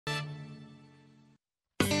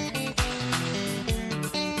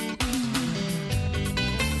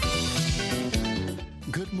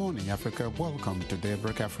morning, Africa. Welcome to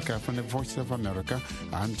Daybreak Africa from the Voice of America.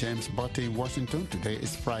 I'm James Botti in Washington. Today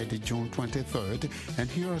is Friday, June 23rd, and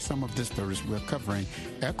here are some of the stories we're covering.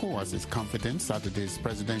 Ecowas is confident Saturday's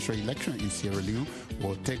presidential election in Sierra Leone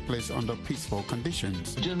will take place under peaceful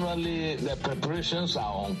conditions. Generally, the preparations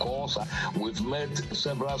are on course. We've met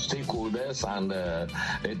several stakeholders, and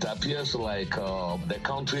it appears like the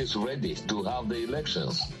country is ready to have the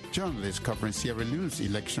elections. Journalists covering Sierra Leone's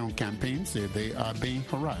election campaign say they are being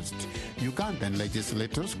harassed. Ugandan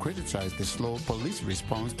legislators criticize the slow police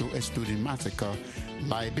response to a student massacre.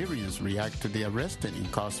 Liberians react to the arrest and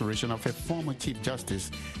incarceration of a former Chief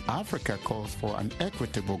Justice. Africa calls for an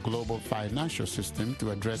equitable global financial system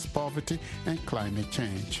to address poverty and climate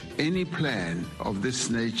change. Any plan of this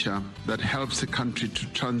nature that helps a country to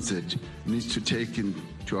transit needs to take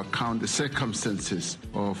into account the circumstances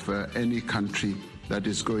of any country that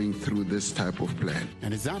is going through this type of plan.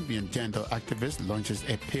 And a Zambian gender activist launches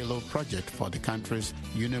a payload project for the country's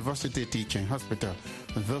university teaching hospital.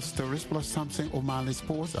 Those stories plus something O'Malley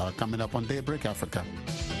sports are coming up on Daybreak Africa.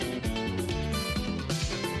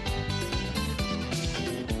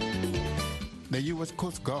 The U.S.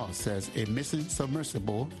 Coast Guard says a missing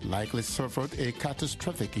submersible likely suffered a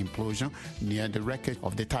catastrophic implosion near the wreckage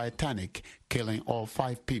of the Titanic, killing all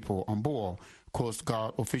 5 people on board. Coast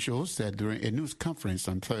Guard officials said during a news conference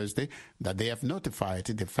on Thursday that they have notified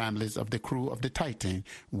the families of the crew of the Titan,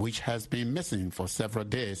 which has been missing for several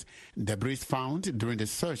days. Debris found during the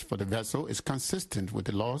search for the vessel is consistent with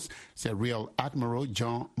the loss, said Rear Admiral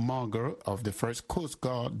John Marger of the 1st Coast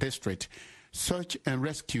Guard District. Search and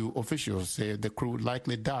rescue officials say the crew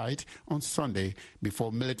likely died on Sunday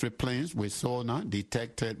before military planes with sonar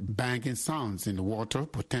detected banging sounds in the water,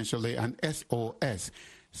 potentially an SOS.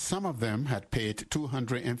 Some of them had paid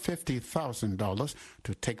 $250,000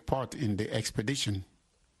 to take part in the expedition.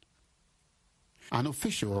 An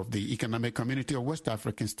official of the Economic Community of West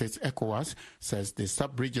African States, Ecowas, says the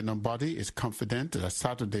sub-regional body is confident that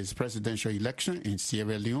Saturday's presidential election in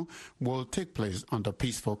Sierra Leone will take place under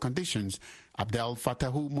peaceful conditions. Abdel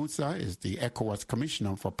Fattah Musa is the Ecowas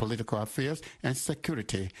Commissioner for Political Affairs and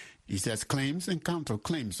Security. He says claims and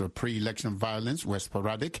counterclaims of pre-election violence were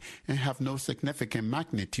sporadic and have no significant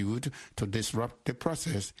magnitude to disrupt the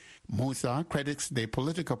process. Musa credits the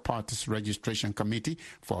political parties registration committee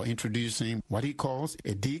for introducing what he calls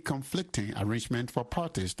a deconflicting arrangement for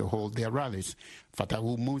parties to hold their rallies. Fattah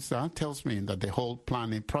Musa tells me that the whole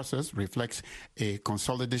planning process reflects a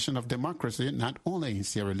consolidation of democracy not only in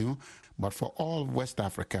Sierra Leone, but for all West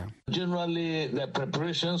Africa. Generally, the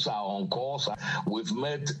preparations are on course. We've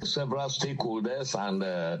met several stakeholders, and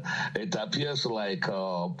it appears like,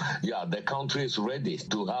 the country is ready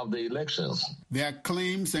to have the elections. There are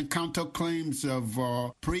claims and counterclaims of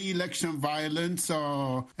pre-election violence.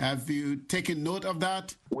 Have you taken note of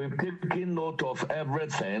that? We've taken note of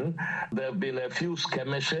everything. There have been a few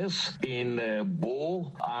skirmishes in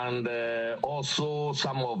Bo, and also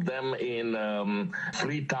some of them in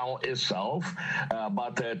Freetown itself.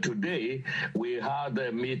 But today, we had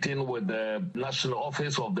a meeting with the National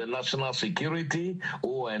Office of the National Security,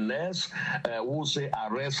 ONS, who say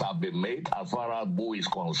arrests have been made as far as Bo is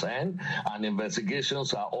concerned, and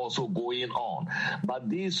investigations are also going on. But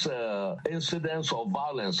these incidents of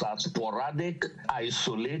violence are sporadic,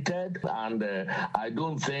 isolated, and I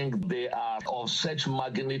don't think they are of such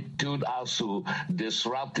magnitude as to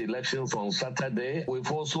disrupt elections on Saturday.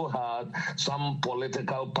 We've also had some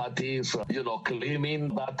political parties,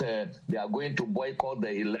 claiming that they are going to boycott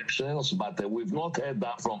the elections, but we've not heard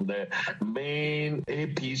that from the main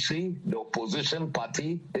APC, the opposition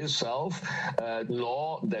party itself,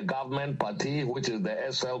 nor the government party, which is the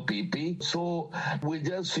SLPP. So we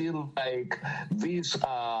just feel like these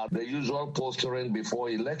are the usual posturing before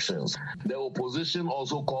elections. The opposition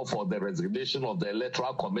also called for the resignation of the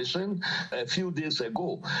Electoral Commission a few days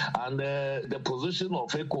ago. And the position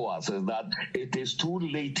of ECOWAS is that it is too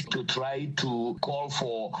late to try to call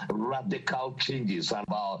for radical changes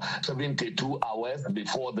about 72 hours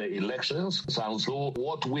before the elections. And so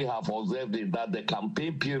what we have observed is that the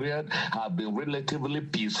campaign period has been relatively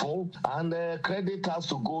peaceful, and credit has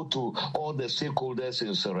to go to all the stakeholders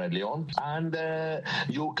in Sierra Leone. And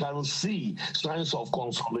you can see signs of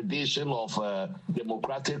consolidation of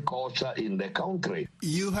democratic culture in the country.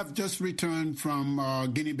 You have just returned from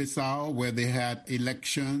Guinea-Bissau, where they had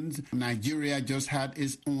elections. Nigeria just had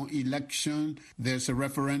its own election. There's a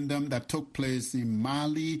referendum that took place in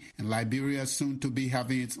Mali, and Liberia soon to be having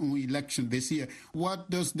having its own election this year. What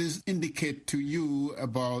does this indicate to you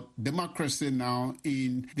about democracy now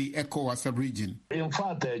in the Ecowas region? In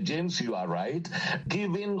fact, James, you are right.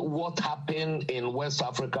 Given what happened in West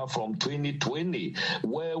Africa from 2020,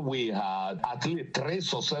 where we had at least 3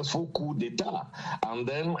 successful coups d'etat and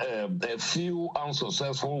then a few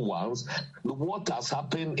unsuccessful ones, what has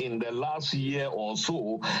happened in the last year or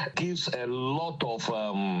so gives a lot of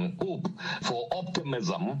hope for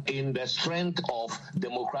optimism in the strength of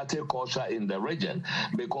democratic culture in the region,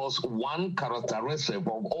 because one characteristic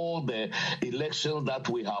of all the elections that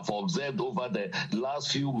we have observed over the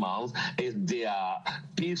last few months is their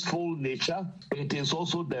peaceful nature. It is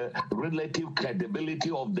also the relative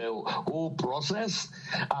credibility of the whole process,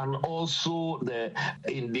 and also the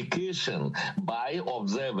indication by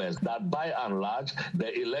observers that by and large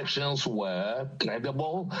the elections were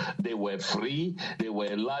credible, they were free, they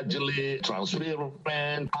were largely transparent,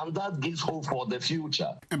 and that gives hope for the future.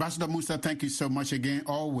 Ambassador Musa, thank you so much again.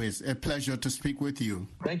 Always a pleasure to speak with you.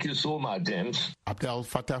 Thank you so much, James. Abdel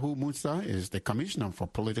Fattahu Musa is the Commissioner for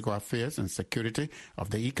Political Affairs and Security of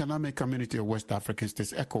the Economic Community of West African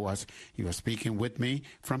States, ECOWAS. He was speaking with me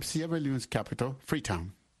from Sierra Leone's capital,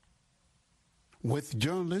 Freetown. With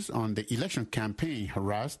journalists on the election campaign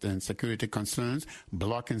harassed and security concerns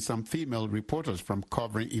blocking some female reporters from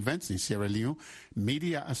covering events in Sierra Leone,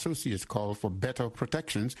 media associates call for better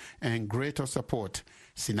protections and greater support.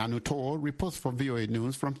 Sinanu Toor reports for VOA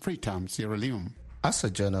News from Freetown, Sierra Leone. As a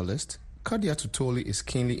journalist, Kadia Tutoli is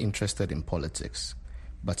keenly interested in politics,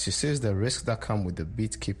 but she says the risks that come with the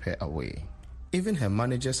beat keep her away. Even her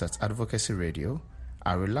managers at Advocacy Radio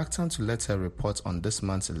are reluctant to let her report on this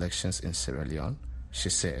month's elections in Sierra Leone, she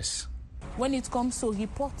says. When it comes to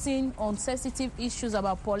reporting on sensitive issues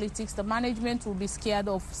about politics, the management will be scared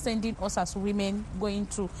of sending us as women going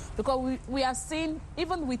through. Because we are seeing,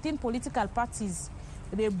 even within political parties,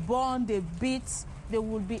 they burn, they beat, they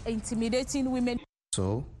will be intimidating women.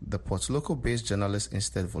 So, the Port Local-based journalist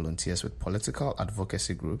instead volunteers with political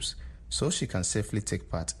advocacy groups so she can safely take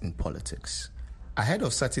part in politics. Ahead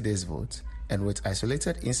of Saturday's vote, and with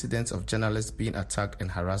isolated incidents of journalists being attacked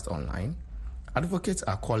and harassed online, advocates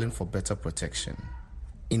are calling for better protection.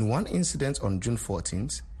 In one incident on June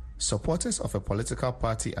 14th, supporters of a political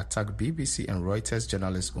party attacked BBC and Reuters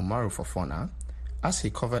journalist Umaru Fofana as he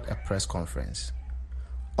covered a press conference.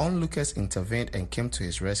 Onlookers intervened and came to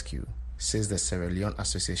his rescue, says the Sierra Leone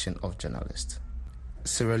Association of Journalists.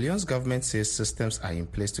 Sierra Leone's government says systems are in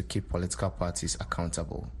place to keep political parties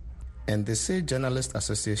accountable. And they say journalist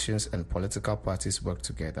associations and political parties work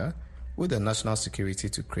together with the national security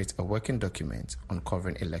to create a working document on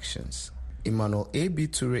covering elections. Emmanuel A.B.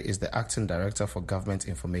 Toure is the acting director for Government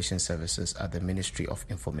Information Services at the Ministry of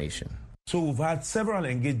Information. So we've had several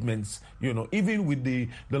engagements, even with the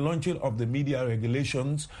launching of the media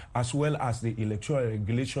regulations as well as the electoral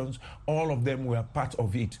regulations. All of them were part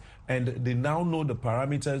of it. And they now know the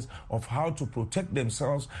parameters of how to protect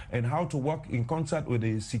themselves and how to work in concert with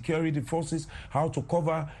the security forces, how to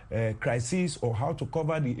cover crises or how to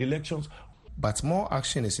cover the elections. But more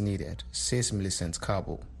action is needed, says Millicent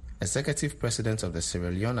Carbo, Executive President of the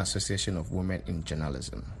Sierra Leone Association of Women in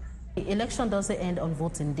Journalism. The election doesn't end on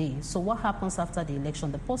voting day. So what happens after the election,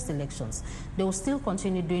 the post-elections? They will still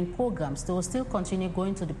continue doing programs. They will still continue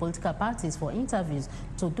going to the political parties for interviews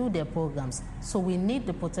to do their programs. So we need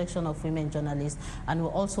the protection of women journalists, and we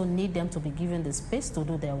also need them to be given the space to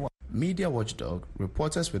do their work. Media watchdog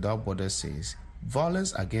Reporters Without Borders says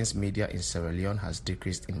violence against media in Sierra Leone has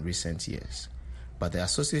decreased in recent years. But the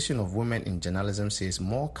Association of Women in Journalism says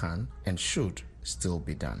more can and should still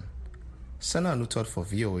be done. Sana Anutot for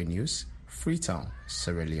VOA News, Freetown,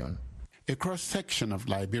 Sierra Leone. A cross-section of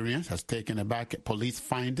Liberians has taken aback police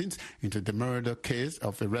findings into the murder case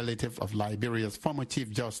of a relative of Liberia's former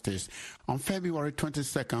Chief Justice. On February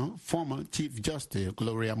 22nd, former Chief Justice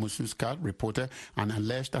Gloria Mususka reported an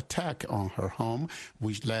alleged attack on her home,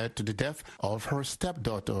 which led to the death of her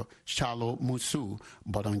stepdaughter, Shalo Musu.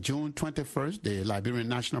 But on June 21st, the Liberian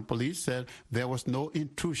National Police said there was no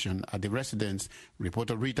intrusion at the residence.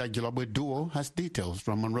 Reporter Rita Gilobwe Duo has details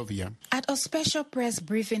from Monrovia. At a special press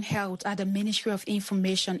briefing held at the Ministry of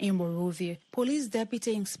Information in Monrovia, Police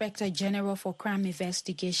Deputy Inspector General for Crime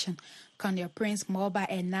Investigation, Colonel Prince Moba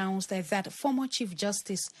announced that former Chief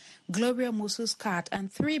Justice Gloria Musu's-Kat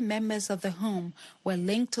and 3 members of the home were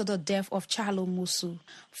linked to the death of Charlo Musu.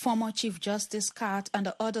 Former Chief Justice Kat and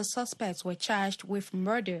the other suspects were charged with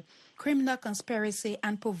murder, criminal conspiracy,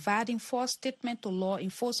 and providing false statement to law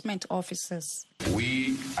enforcement officers.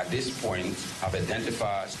 We, at this point, have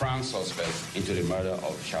identified prime suspects into the murder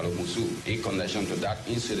of Charlo Musu in connection to that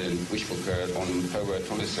incident which occurred on February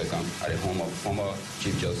 22nd at the home of former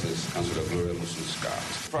Chief Justice Councillor Gloria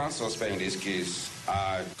Musu-Kat. Prime suspects in this case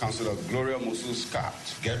are Councillor Gloria Musu-Kat,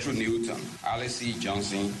 Gertrude Newton, Alice C.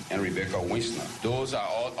 Johnson, and Rebecca Winsner. Those are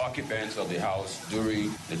all occupants of the house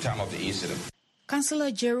during the time of the incident.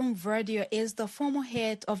 Councillor Jerome Verdier is the former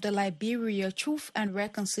head of the Liberia Truth and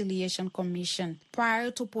Reconciliation Commission.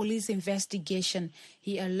 Prior to police investigation,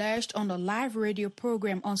 he alleged on a live radio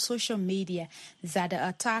program on social media that the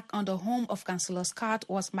attack on the home of Councillor Scott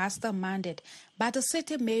was masterminded by the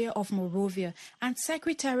city mayor of Monrovia and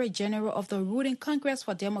Secretary General of the ruling Congress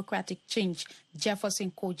for Democratic Change,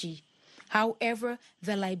 Jefferson Koji. However,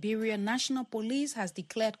 the Liberian National Police has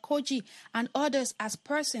declared Koji and others as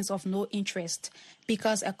persons of no interest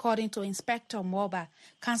because, according to Inspector Moba,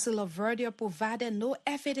 Councillor Verdier provided no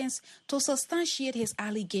evidence to substantiate his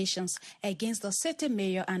allegations against the city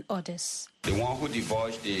mayor and others. The one who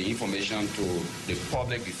divulged the information to the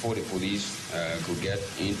public before the police could get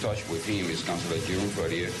in touch with him is Councillor Jerome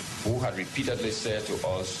Verdier, who had repeatedly said to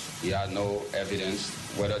us he had no evidence,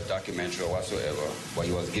 whether documentary or whatsoever, but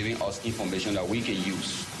he was giving us information that we can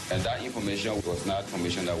use. And that information was not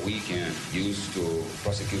information that we can use to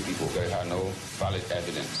prosecute people. They had no valid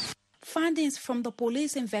evidence. Findings from the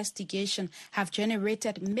police investigation have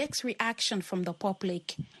generated mixed reaction from the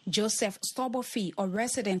public. Joseph Stobofi, a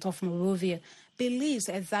resident of Monrovia, believes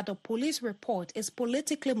that the police report is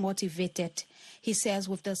politically motivated. He says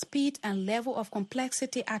with the speed and level of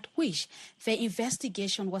complexity at which the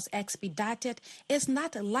investigation was expedited, it's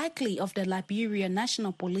not likely of the Liberian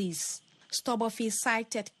National Police. Stobofi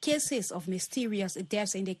cited cases of mysterious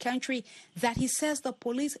deaths in the country that he says the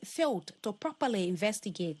police failed to properly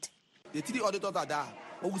investigate. The 3 auditors are there.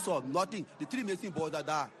 We saw nothing. The 3 missing boys are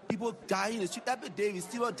there. People dying in the street every day. We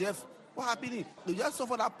still deaf. What happened? They just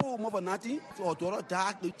suffer that poor over nothing. Or to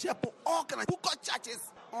dark. They check all kinds of who got charges.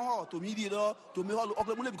 To mediator, to make all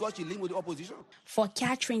the because she linked with the opposition. For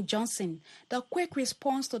Catherine Johnson, the quick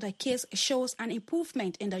response to the case shows an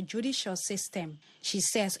improvement in the judicial system. She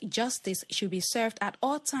says justice should be served at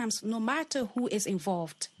all times, no matter who is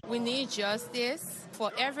involved. We need justice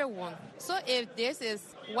for everyone. So if this is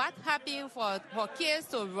what happened for case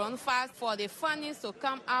to run fast, for the fundings to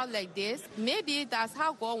come out like this, maybe that's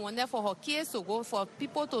how God wanted for her case to go, for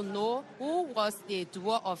people to know who was the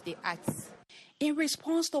doer of the acts. In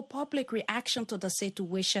response to public reaction to the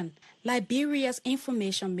situation, Liberia's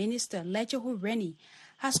Information Minister, Legislature Rennie,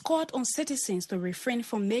 has called on citizens to refrain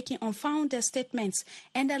from making unfounded statements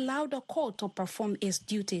and allow the court to perform its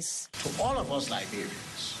duties. To all of us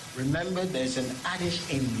Liberians, remember there's an adage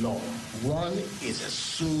in law. One is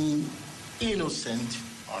assumed innocent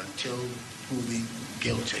until proven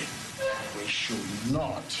guilty. We should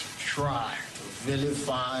not try to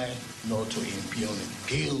vilify nor to impugn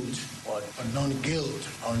guilt or non-guilt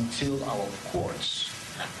until our courts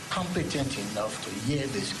are competent enough to hear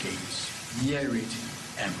this case, hear it,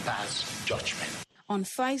 and pass judgment. On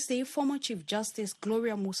Thursday, former Chief Justice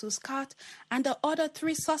Gloria Musu-Kat and the other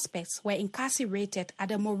 3 suspects were incarcerated at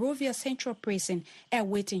the Monrovia Central Prison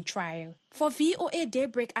awaiting trial. For VOA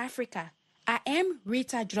Daybreak Africa, I am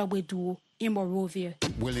Rita Drabwedu in Monrovia.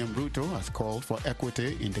 William Ruto has called for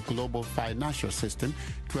equity in the global financial system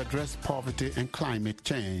to address poverty and climate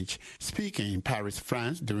change. Speaking in Paris,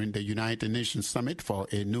 France, during the United Nations Summit for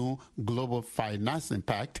a new global financing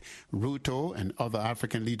pact, Ruto and other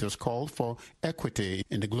African leaders called for equity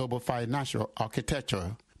in the global financial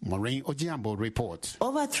architecture. Maureen Ojiambo reports.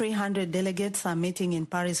 Over 300 delegates are meeting in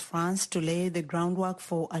Paris, France to lay the groundwork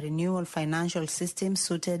for a renewal financial system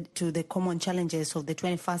suited to the common challenges of the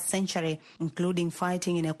 21st century, including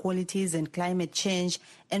fighting inequalities and climate change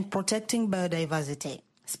and protecting biodiversity.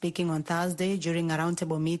 Speaking on Thursday during a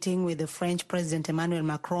roundtable meeting with the French President Emmanuel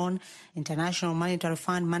Macron, International Monetary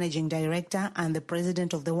Fund Managing Director and the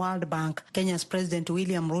President of the World Bank, Kenya's President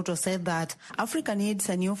William Ruto said that Africa needs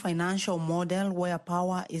a new financial model where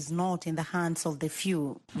power is not in the hands of the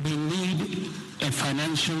few. We need a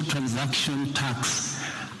financial transaction tax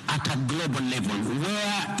at a global level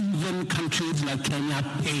where even countries like Kenya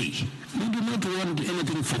pay. We do not want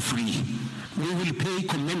anything for free. We will pay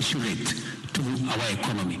commensurate to our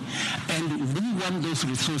economy. And we want those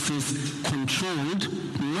resources controlled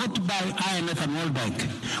not by IMF and World Bank.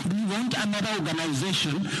 We want another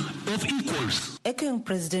organization of equals. Echoing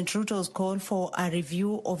President Ruto's call for a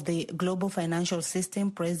review of the global financial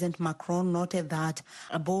system, President Macron noted that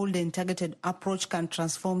a bold and targeted approach can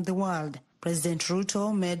transform the world. President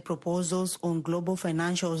Ruto made proposals on global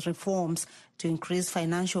financial reforms to increase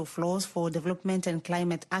financial flows for development and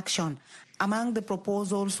climate action. Among the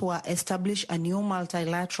proposals were establish a new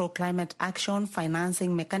multilateral climate action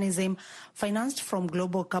financing mechanism financed from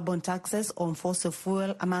global carbon taxes on fossil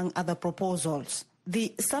fuel, among other proposals.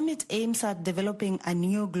 The summit aims at developing a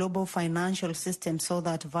new global financial system so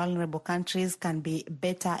that vulnerable countries can be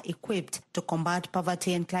better equipped to combat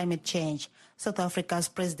poverty and climate change. South Africa's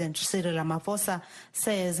President Cyril Ramaphosa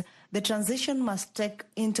says the transition must take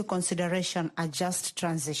into consideration a just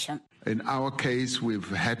transition. In our case, we've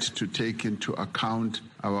had to take into account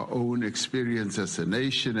our own experience as a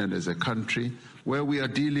nation and as a country, where we are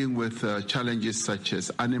dealing with challenges such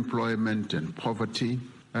as unemployment and poverty,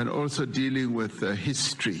 and also dealing with a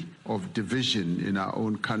history of division in our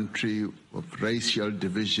own country, of racial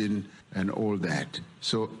division and all that.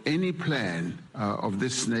 So any plan of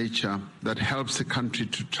this nature that helps the country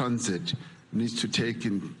to transit needs to take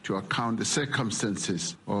into account the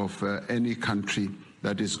circumstances of any country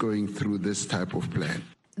that is going through this type of plan.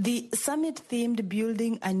 The summit themed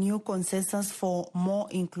building a new consensus for more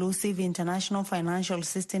inclusive international financial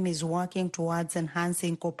system is working towards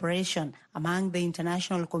enhancing cooperation among the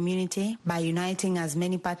international community by uniting as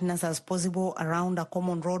many partners as possible around a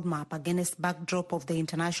common roadmap against backdrop of the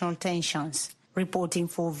international tensions. Reporting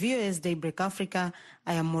for VOS Daybreak Africa,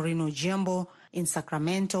 I am Moreno Giambo in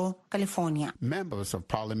Sacramento, California. Members of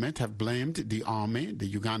Parliament have blamed the army, the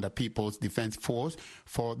Uganda People's Defense Force,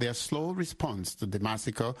 for their slow response to the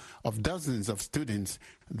massacre of dozens of students.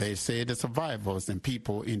 They say the survivors and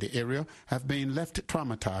people in the area have been left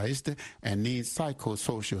traumatized and need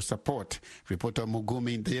psychosocial support. Reporter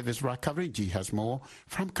Mugumi Davis Rakarinji has more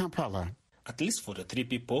from Kampala. At least 43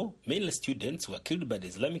 people, mainly students, were killed by the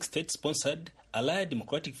Islamic State-sponsored Allied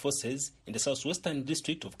Democratic Forces in the southwestern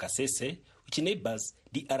district of Kasese, which neighbors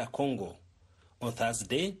DR Congo. On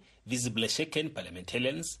Thursday, visibly shaken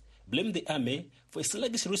parliamentarians blamed the army for a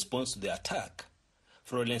sluggish response to the attack.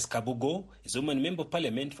 Florence Kabugo is a woman member of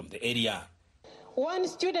parliament from the area. One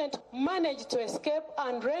student managed to escape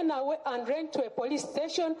and ran to a police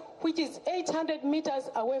station which is 800 meters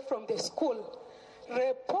away from the school.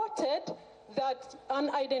 Reported that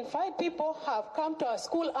unidentified people have come to our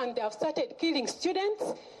school and they have started killing students.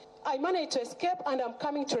 I managed to escape and I'm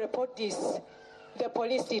coming to report this. The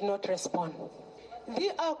police did not respond.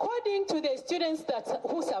 According to the students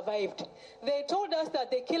who survived, they told us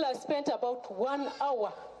that the killers spent about 1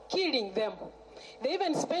 hour killing them. They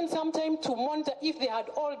even spent some time to monitor if they had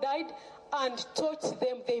all died and torched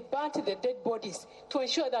them. They burnt the dead bodies to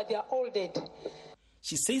ensure that they are all dead.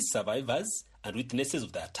 She says survivors and witnesses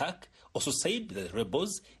of the attack also said that the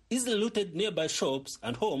rebels easily looted nearby shops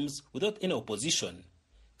and homes without any opposition.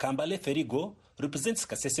 Kambale Ferigo represents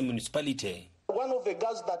Kasese municipality. One of the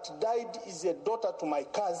girls that died is a daughter to my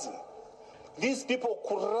cousin. These people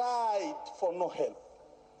cried for no help.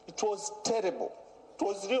 It was terrible. It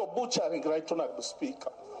was real butchering, right, Honorable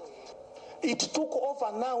Speaker. It took over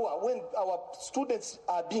an hour when our students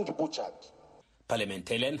are being butchered.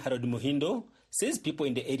 Parliamentarian Harold Muhindo says people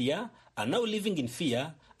in the area are now living in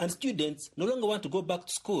fear and students no longer want to go back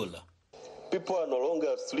to school. People are no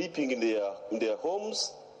longer sleeping in their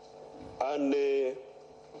homes, and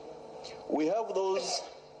we have those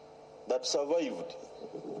that survived.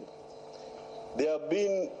 They have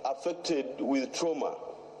been affected with trauma.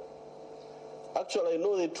 Actually, I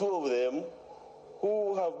know the two of them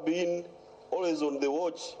who have been always on the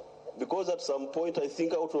watch, because at some point, I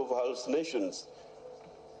think out of hallucinations,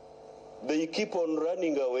 they keep on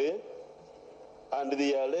running away and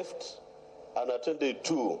they are left unattended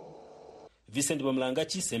to. Vincent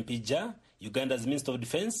Bamlangachi Sempija, Uganda's Minister of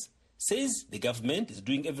Defense, says the government is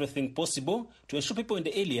doing everything possible to ensure people in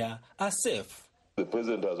the area are safe. The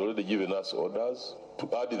president has already given us orders to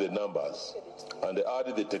add the numbers and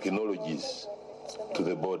add the technologies to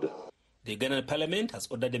the border. The Ugandan parliament has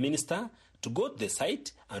ordered the minister to go to the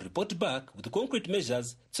site and report back with concrete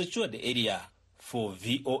measures to secure the area. For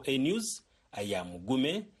VOA News, I am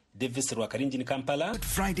Mugume Davis Rwakarinji in Kampala. Good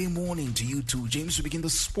Friday morning to you too, James. We begin the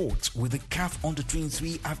sport with the CAF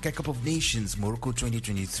Under-23 Africa Cup of Nations Morocco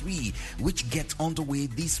 2023, which gets underway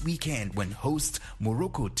this weekend when host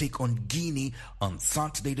Morocco take on Guinea on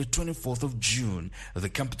Saturday the 24th of June. The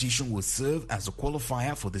competition will serve as a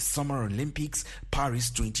qualifier for the Summer Olympics Paris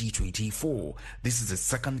 2024. This is the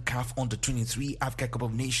second CAF Under-23 Africa Cup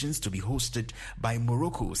of Nations to be hosted by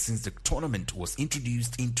Morocco since the tournament was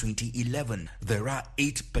introduced in 2011. There are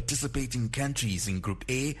 8 participating countries in Group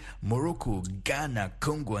A. Morocco, Ghana,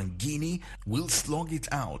 Congo and Guinea will slug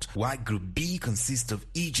it out, while Group B consists of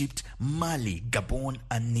Egypt, Mali, Gabon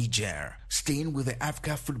and Niger. Staying with the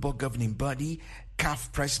Africa Football Governing Body,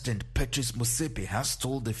 CAF President Patrice Motsepe has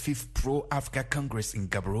told the 5th Pro-Africa Congress in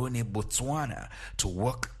Gaborone, Botswana, to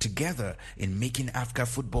work together in making Africa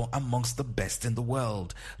football amongst the best in the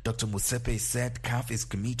world. Dr. Motsepe said CAF is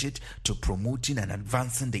committed to promoting and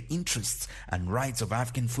advancing the interests and rights of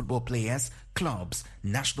African football players, clubs,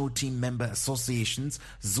 national team member associations,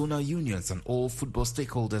 zonal unions and all football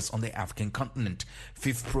stakeholders on the African continent.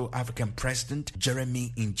 5th Pro-African President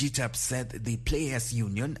Jeremy Injitap said the Players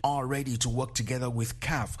Union are ready to work together with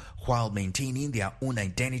CAF while maintaining their own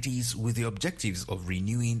identities with the objectives of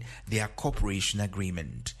renewing their cooperation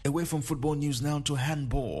agreement. Away from football news now to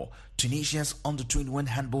handball. Tunisia's under-21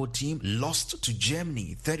 handball team lost to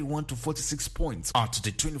Germany 31-46 points at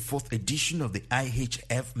the 24th edition of the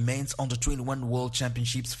IHF Men's Under-21 World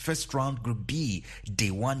Championships first round Group B Day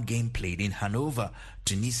 1 game played in Hanover.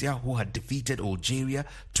 Tunisia, who had defeated Algeria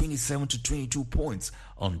 27-22 points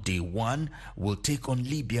on Day 1, will take on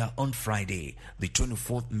Libya on Friday. The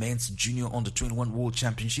 24th Men's Junior Under-21 World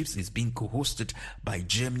Championships is being co-hosted by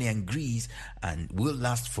Germany and Greece and will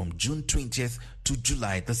last from June 20th to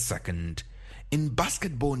July the 2nd. In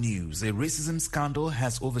basketball news, a racism scandal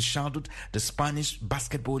has overshadowed the Spanish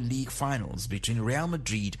Basketball League finals between Real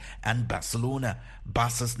Madrid and Barcelona.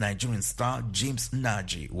 Barca's Nigerian star James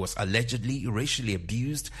Naji was allegedly racially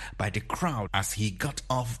abused by the crowd as he got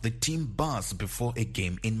off the team bus before a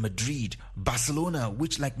game in Madrid. Barcelona,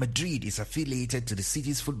 which like Madrid is affiliated to the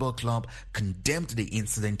city's football club, condemned the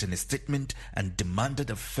incident in a statement and demanded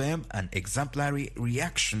a firm and exemplary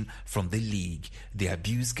reaction from the league. The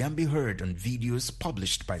abuse can be heard on videos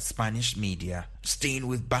published by Spanish media. Staying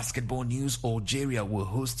with basketball news, Algeria will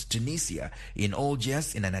host Tunisia in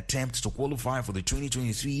Algiers in an attempt to qualify for the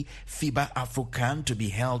 2023 FIBA AfroCan to be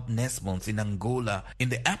held next month in Angola. In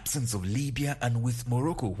the absence of Libya and with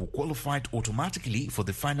Morocco, who qualified automatically for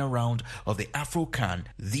the final round of the AfroCan,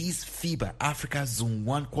 these FIBA Africa Zone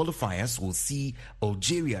 1 qualifiers will see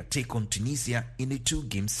Algeria take on Tunisia in a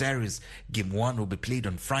 2-game series. Game 1 will be played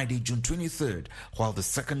on Friday, June 23rd, while the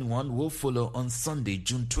second one will follow on Sunday,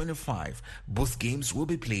 June 25. Both games will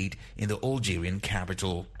be played in the Algerian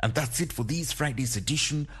capital. And that's it for this Friday's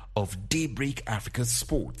edition of Daybreak Africa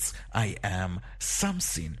Sports. I am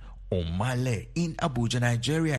Samson Omale in Abuja, Nigeria.